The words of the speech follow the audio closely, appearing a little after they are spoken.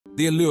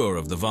The allure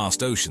of the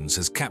vast oceans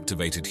has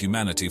captivated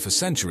humanity for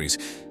centuries.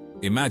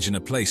 Imagine a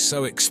place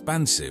so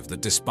expansive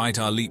that despite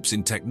our leaps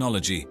in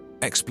technology,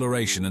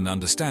 exploration and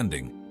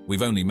understanding,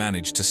 we've only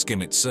managed to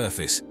skim its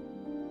surface.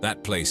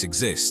 That place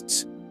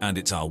exists, and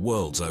it's our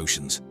world's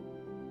oceans.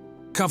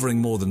 Covering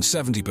more than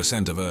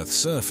 70% of Earth's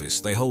surface,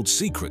 they hold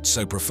secrets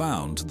so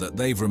profound that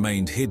they've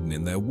remained hidden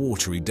in their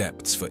watery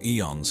depths for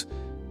eons.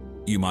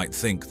 You might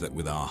think that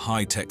with our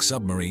high-tech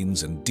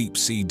submarines and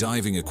deep-sea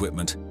diving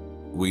equipment,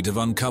 we'd have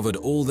uncovered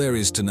all there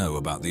is to know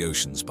about the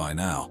oceans by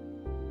now.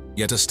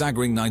 Yet a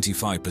staggering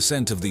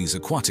 95% of these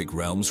aquatic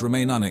realms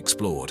remain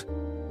unexplored.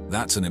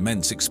 That's an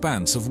immense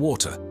expanse of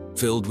water,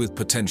 filled with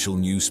potential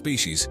new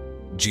species,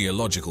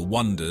 geological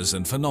wonders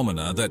and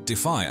phenomena that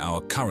defy our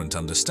current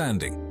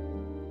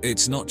understanding.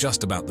 It's not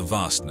just about the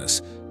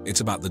vastness,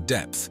 it's about the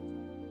depth.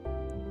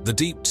 The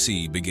deep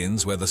sea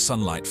begins where the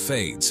sunlight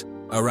fades,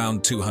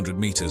 around 200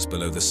 meters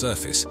below the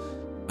surface,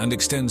 and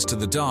extends to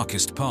the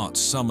darkest parts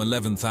some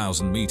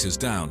 11,000 meters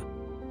down.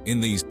 In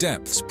these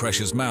depths,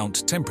 pressures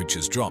mount,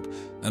 temperatures drop,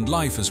 and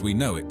life as we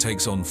know it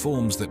takes on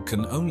forms that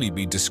can only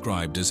be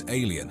described as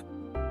alien.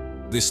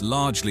 This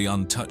largely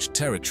untouched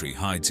territory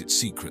hides its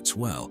secrets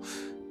well.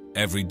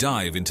 Every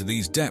dive into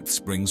these depths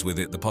brings with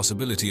it the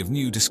possibility of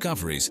new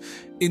discoveries,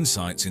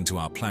 insights into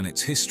our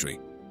planet's history,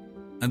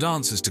 and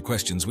answers to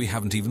questions we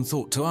haven't even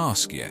thought to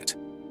ask yet.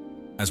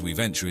 As we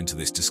venture into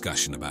this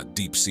discussion about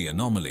deep-sea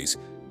anomalies,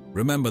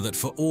 remember that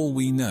for all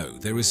we know,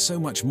 there is so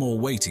much more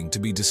waiting to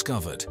be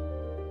discovered.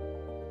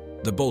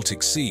 The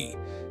Baltic Sea,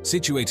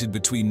 situated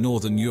between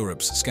northern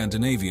Europe's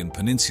Scandinavian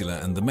peninsula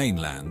and the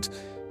mainland,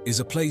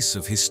 is a place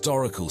of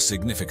historical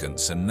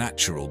significance and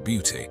natural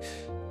beauty.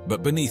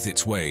 But beneath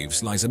its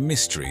waves lies a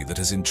mystery that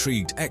has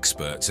intrigued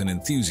experts and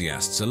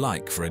enthusiasts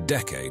alike for a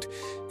decade.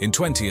 In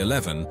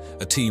 2011,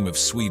 a team of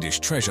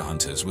Swedish treasure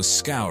hunters was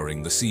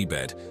scouring the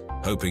seabed,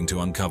 hoping to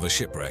uncover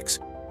shipwrecks.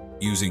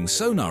 Using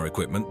sonar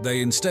equipment,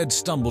 they instead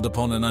stumbled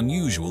upon an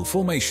unusual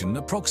formation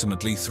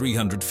approximately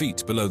 300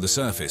 feet below the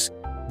surface.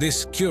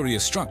 This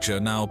curious structure,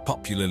 now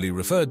popularly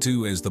referred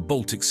to as the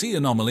Baltic Sea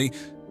Anomaly,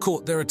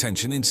 caught their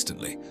attention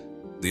instantly.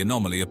 The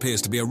anomaly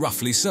appears to be a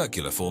roughly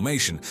circular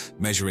formation,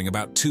 measuring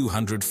about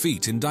 200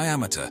 feet in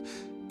diameter.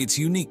 Its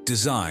unique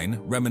design,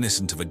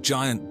 reminiscent of a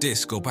giant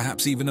disk or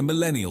perhaps even a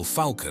millennial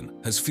falcon,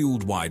 has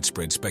fueled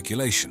widespread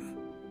speculation.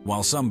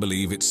 While some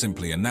believe it's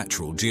simply a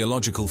natural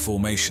geological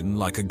formation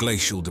like a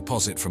glacial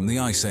deposit from the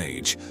Ice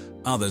Age,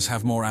 others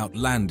have more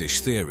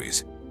outlandish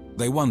theories.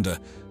 They wonder,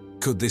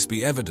 could this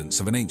be evidence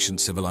of an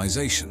ancient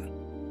civilization?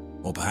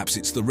 Or perhaps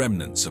it's the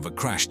remnants of a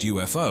crashed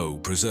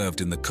UFO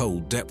preserved in the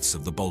cold depths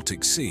of the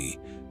Baltic Sea.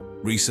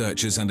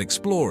 Researchers and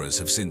explorers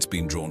have since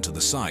been drawn to the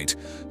site,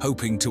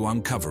 hoping to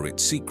uncover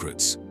its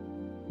secrets.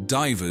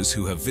 Divers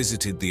who have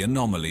visited the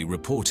anomaly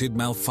reported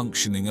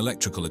malfunctioning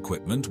electrical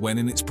equipment when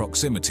in its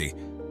proximity,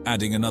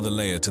 adding another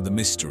layer to the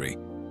mystery.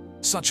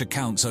 Such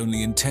accounts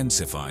only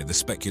intensify the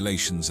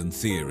speculations and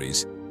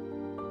theories.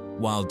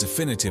 While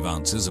definitive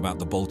answers about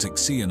the Baltic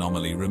Sea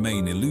anomaly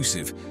remain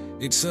elusive,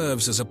 it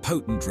serves as a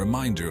potent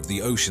reminder of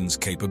the ocean's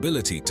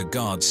capability to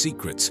guard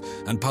secrets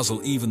and puzzle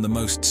even the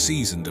most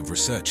seasoned of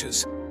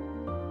researchers.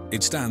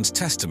 It stands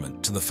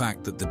testament to the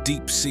fact that the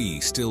deep sea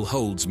still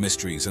holds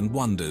mysteries and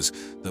wonders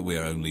that we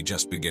are only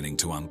just beginning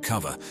to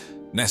uncover.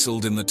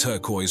 Nestled in the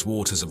turquoise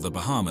waters of the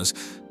Bahamas,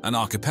 an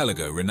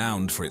archipelago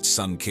renowned for its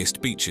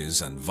sun-kissed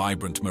beaches and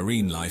vibrant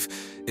marine life,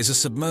 is a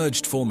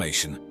submerged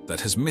formation that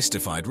has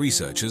mystified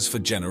researchers for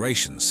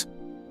generations.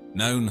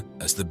 Known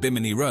as the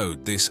Bimini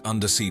Road, this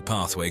undersea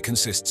pathway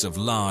consists of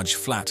large,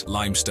 flat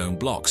limestone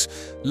blocks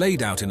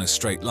laid out in a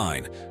straight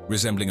line,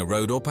 resembling a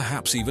road or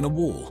perhaps even a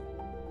wall.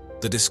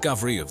 The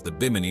discovery of the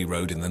Bimini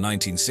Road in the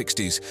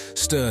 1960s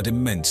stirred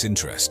immense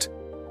interest.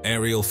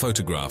 Aerial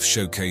photographs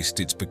showcased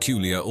its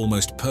peculiar,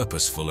 almost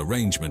purposeful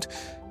arrangement,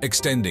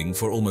 extending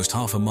for almost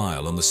half a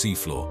mile on the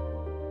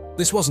seafloor.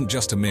 This wasn't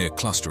just a mere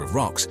cluster of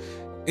rocks.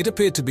 It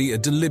appeared to be a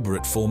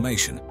deliberate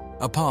formation,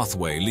 a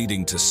pathway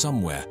leading to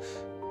somewhere.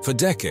 For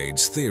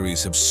decades,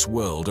 theories have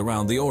swirled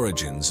around the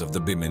origins of the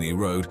Bimini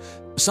Road.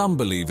 Some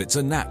believe it's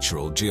a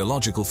natural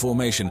geological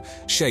formation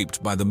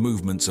shaped by the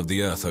movements of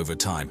the Earth over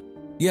time.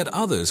 Yet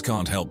others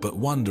can't help but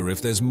wonder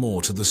if there's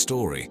more to the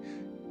story.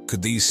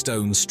 Could these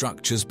stone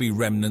structures be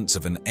remnants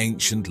of an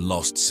ancient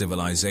lost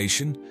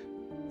civilization?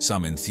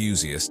 Some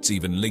enthusiasts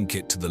even link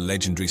it to the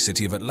legendary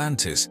city of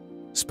Atlantis,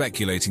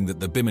 speculating that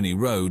the Bimini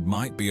Road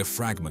might be a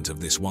fragment of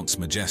this once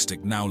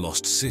majestic, now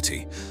lost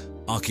city.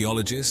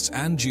 Archaeologists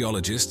and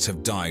geologists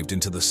have dived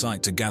into the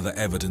site to gather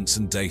evidence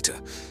and data.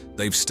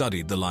 They've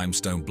studied the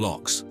limestone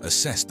blocks,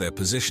 assessed their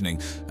positioning,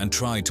 and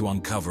tried to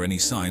uncover any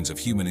signs of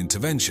human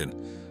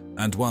intervention.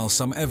 And while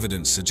some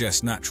evidence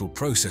suggests natural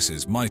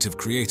processes might have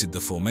created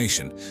the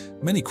formation,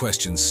 many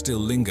questions still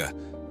linger.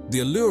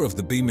 The allure of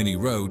the Bimini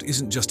Road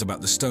isn't just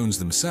about the stones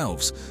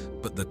themselves,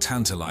 but the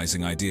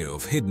tantalizing idea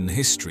of hidden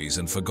histories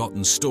and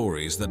forgotten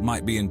stories that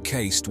might be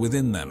encased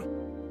within them.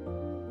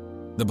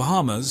 The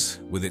Bahamas,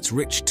 with its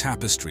rich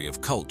tapestry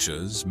of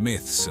cultures,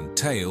 myths, and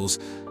tales,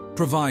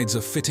 provides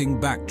a fitting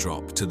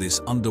backdrop to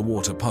this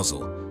underwater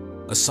puzzle.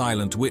 a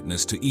silent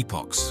witness to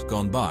epochs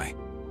gone by.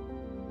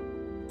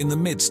 In the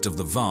midst of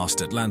the vast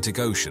Atlantic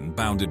Ocean,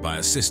 bounded by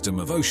a system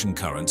of ocean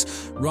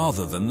currents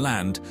rather than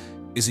land,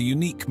 is a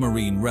unique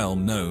marine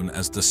realm known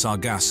as the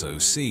Sargasso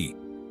Sea.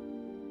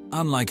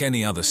 Unlike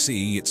any other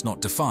sea, it's not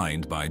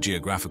defined by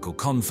geographical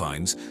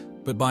confines,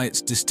 but by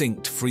its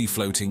distinct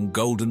free-floating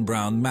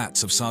golden-brown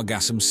mats of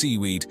sargassum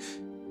seaweed.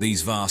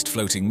 These vast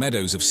floating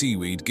meadows of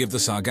seaweed give the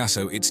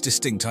Sargasso its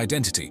distinct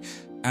identity,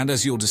 and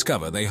as you'll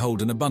discover, they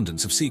hold an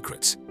abundance of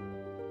secrets.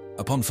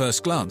 Upon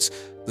first glance,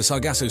 the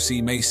Sargasso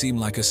Sea may seem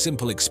like a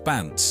simple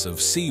expanse of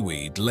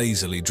seaweed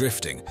lazily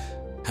drifting.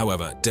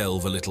 However,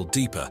 delve a little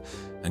deeper,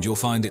 and you'll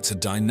find it's a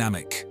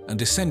dynamic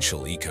and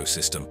essential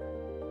ecosystem.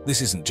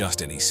 This isn't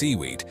just any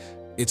seaweed.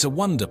 It's a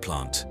wonder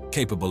plant,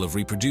 capable of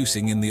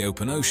reproducing in the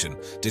open ocean,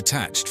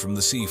 detached from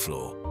the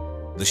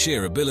seafloor. The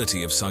sheer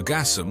ability of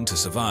sargassum to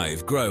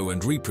survive, grow,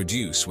 and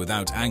reproduce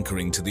without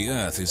anchoring to the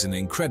earth is an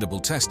incredible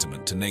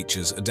testament to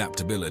nature's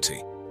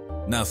adaptability.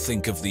 Now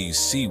think of these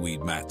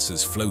seaweed mats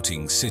as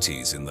floating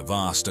cities in the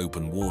vast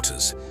open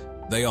waters.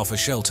 They offer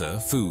shelter,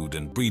 food,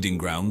 and breeding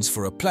grounds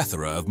for a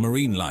plethora of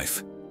marine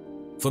life.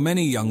 For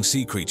many young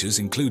sea creatures,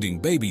 including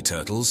baby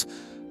turtles,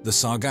 the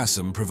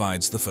sargassum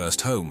provides the first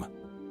home.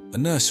 A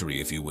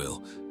nursery, if you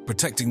will,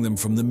 protecting them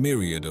from the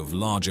myriad of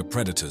larger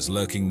predators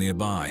lurking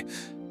nearby.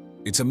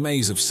 It's a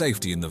maze of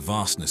safety in the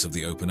vastness of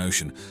the open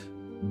ocean.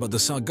 But the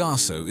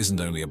Sargasso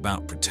isn't only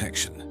about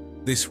protection.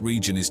 This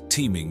region is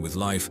teeming with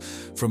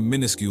life, from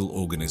minuscule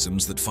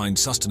organisms that find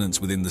sustenance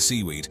within the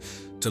seaweed,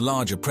 to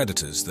larger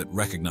predators that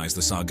recognize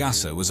the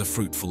Sargasso as a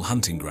fruitful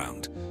hunting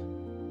ground.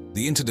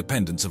 The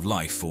interdependence of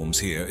life forms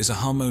here is a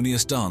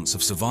harmonious dance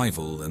of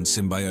survival and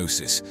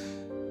symbiosis.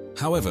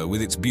 However,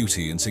 with its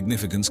beauty and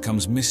significance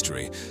comes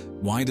mystery.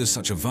 Why does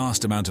such a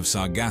vast amount of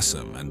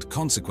sargassum, and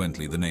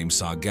consequently the name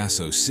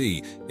Sargasso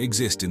Sea,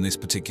 exist in this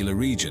particular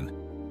region?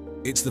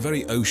 It's the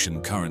very ocean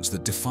currents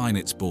that define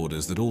its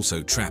borders that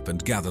also trap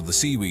and gather the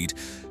seaweed,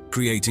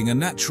 creating a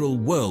natural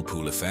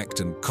whirlpool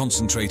effect and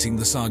concentrating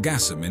the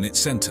sargassum in its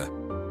center.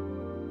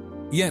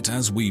 Yet,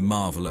 as we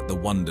marvel at the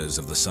wonders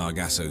of the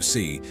Sargasso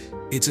Sea,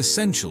 it's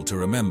essential to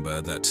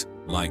remember that,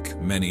 like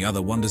many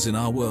other wonders in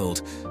our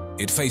world,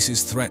 it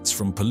faces threats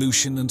from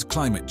pollution and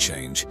climate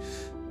change.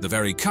 The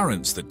very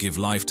currents that give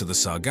life to the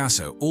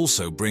Sargasso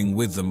also bring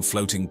with them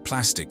floating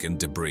plastic and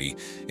debris,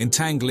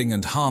 entangling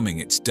and harming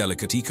its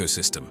delicate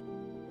ecosystem.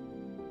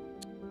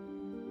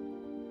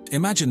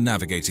 Imagine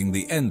navigating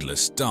the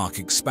endless, dark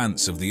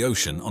expanse of the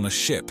ocean on a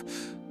ship,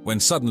 when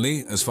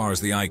suddenly, as far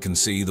as the eye can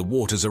see, the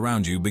waters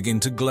around you begin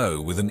to glow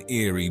with an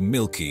eerie,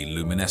 milky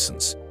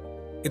luminescence.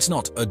 It's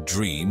not a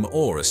dream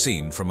or a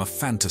scene from a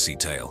fantasy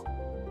tale.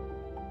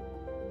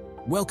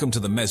 Welcome to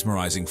the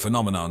mesmerizing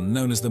phenomenon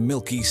known as the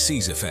Milky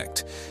Seas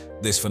Effect.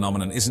 This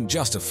phenomenon isn't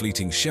just a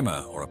fleeting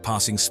shimmer or a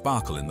passing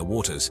sparkle in the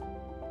waters.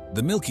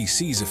 The Milky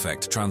Seas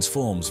Effect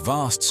transforms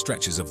vast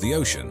stretches of the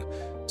ocean,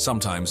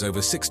 sometimes over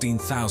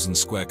 16,000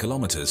 square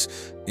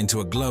kilometers,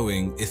 into a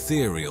glowing,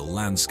 ethereal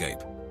landscape.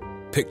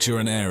 Picture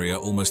an area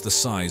almost the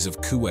size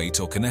of Kuwait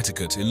or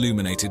Connecticut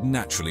illuminated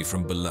naturally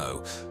from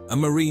below, a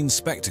marine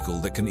spectacle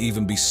that can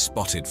even be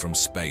spotted from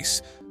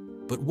space.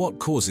 But what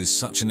causes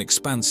such an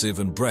expansive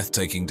and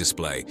breathtaking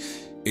display?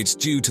 It's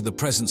due to the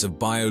presence of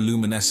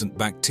bioluminescent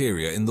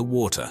bacteria in the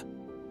water.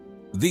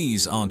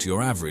 These aren't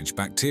your average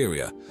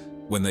bacteria.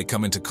 When they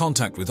come into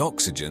contact with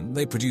oxygen,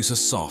 they produce a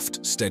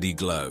soft, steady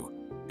glow.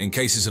 In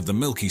cases of the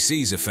Milky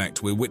Seas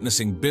Effect, we're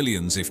witnessing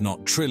billions, if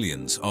not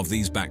trillions, of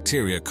these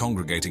bacteria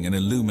congregating and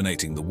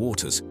illuminating the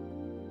waters.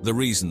 The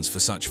reasons for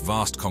such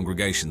vast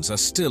congregations are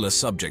still a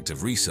subject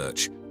of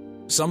research.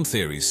 Some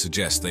theories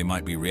suggest they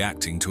might be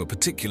reacting to a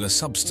particular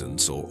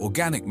substance or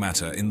organic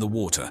matter in the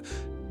water,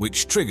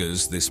 which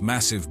triggers this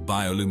massive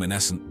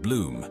bioluminescent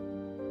bloom.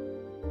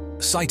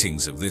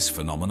 Sightings of this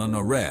phenomenon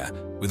are rare,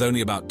 with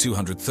only about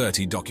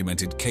 230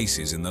 documented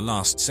cases in the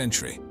last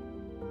century.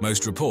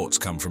 Most reports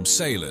come from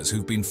sailors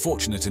who've been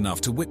fortunate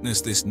enough to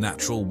witness this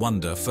natural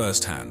wonder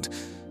firsthand.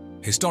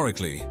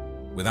 Historically,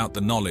 without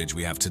the knowledge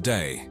we have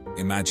today,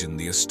 imagine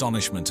the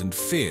astonishment and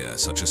fear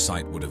such a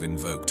sight would have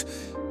invoked,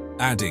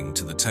 adding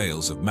to the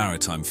tales of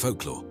maritime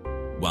folklore.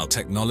 While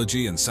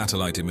technology and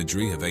satellite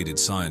imagery have aided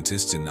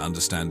scientists in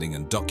understanding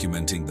and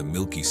documenting the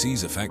Milky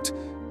Seas Effect,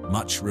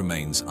 much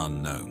remains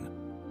unknown.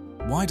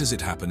 Why does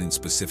it happen in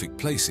specific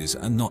places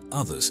and not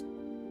others?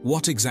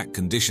 What exact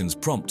conditions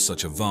prompt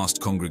such a vast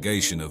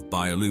congregation of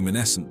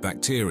bioluminescent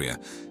bacteria?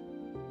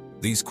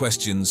 These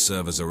questions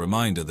serve as a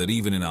reminder that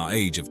even in our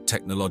age of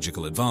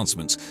technological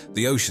advancements,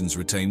 the oceans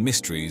retain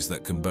mysteries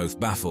that can both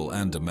baffle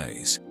and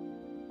amaze.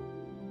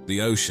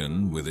 The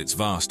ocean, with its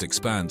vast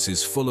expanse,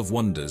 is full of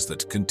wonders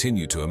that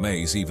continue to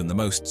amaze even the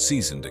most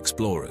seasoned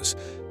explorers.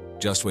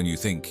 Just when you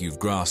think you've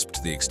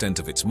grasped the extent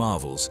of its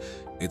marvels,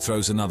 it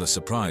throws another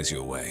surprise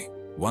your way.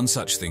 One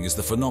such thing is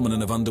the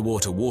phenomenon of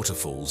underwater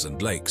waterfalls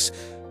and lakes.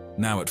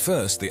 Now, at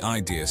first, the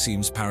idea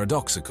seems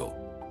paradoxical.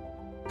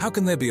 How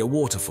can there be a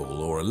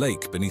waterfall or a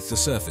lake beneath the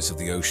surface of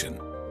the ocean?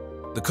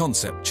 The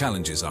concept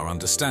challenges our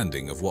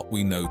understanding of what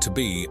we know to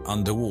be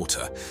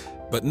underwater.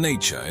 But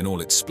nature, in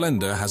all its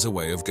splendor, has a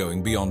way of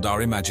going beyond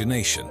our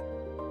imagination.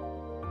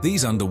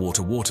 These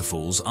underwater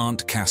waterfalls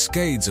aren't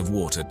cascades of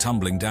water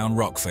tumbling down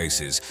rock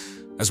faces,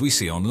 as we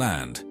see on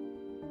land.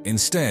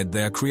 Instead,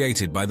 they are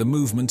created by the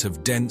movement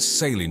of dense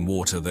saline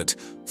water that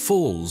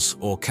falls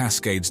or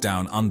cascades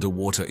down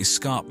underwater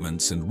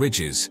escarpments and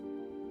ridges.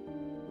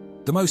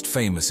 The most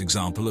famous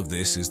example of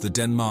this is the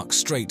Denmark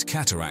Strait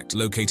Cataract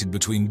located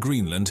between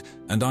Greenland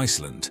and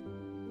Iceland.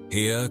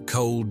 Here,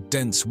 cold,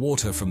 dense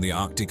water from the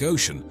Arctic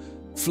Ocean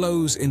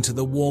flows into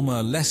the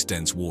warmer, less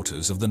dense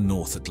waters of the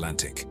North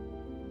Atlantic.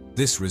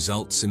 This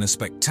results in a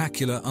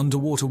spectacular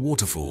underwater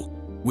waterfall,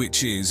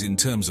 which is, in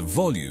terms of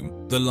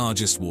volume, the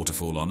largest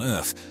waterfall on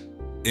Earth.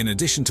 In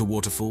addition to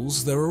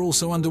waterfalls, there are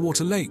also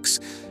underwater lakes.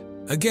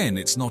 Again,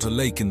 it's not a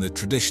lake in the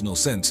traditional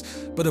sense,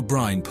 but a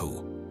brine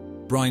pool.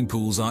 Brine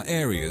pools are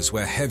areas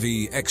where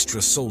heavy,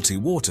 extra salty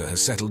water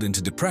has settled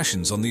into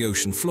depressions on the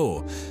ocean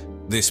floor.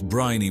 This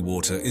briny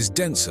water is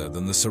denser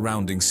than the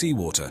surrounding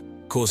seawater,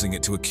 causing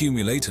it to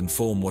accumulate and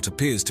form what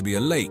appears to be a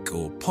lake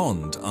or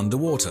pond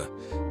underwater.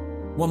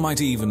 One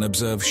might even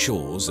observe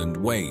shores and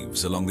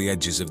waves along the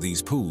edges of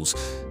these pools,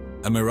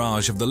 a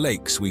mirage of the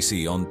lakes we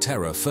see on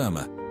terra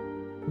firma.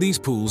 These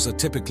pools are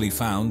typically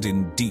found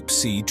in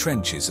deep-sea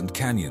trenches and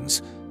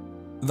canyons.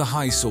 The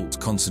high salt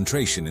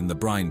concentration in the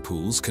brine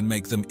pools can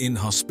make them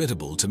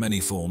inhospitable to many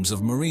forms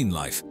of marine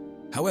life.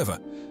 However,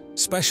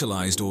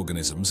 specialized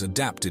organisms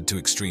adapted to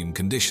extreme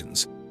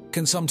conditions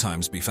can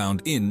sometimes be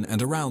found in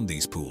and around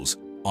these pools,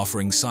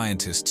 offering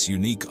scientists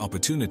unique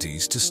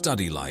opportunities to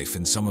study life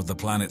in some of the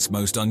planet's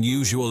most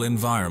unusual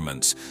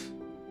environments.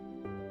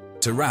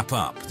 To wrap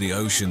up, the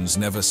oceans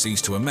never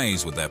cease to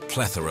amaze with their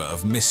plethora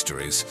of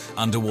mysteries.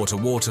 Underwater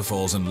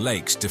waterfalls and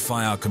lakes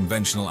defy our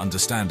conventional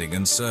understanding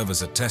and serve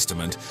as a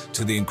testament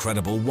to the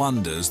incredible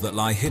wonders that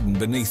lie hidden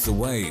beneath the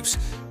waves.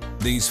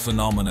 These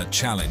phenomena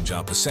challenge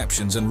our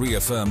perceptions and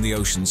reaffirm the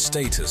ocean's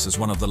status as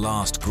one of the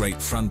last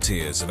great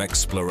frontiers of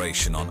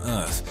exploration on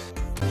Earth.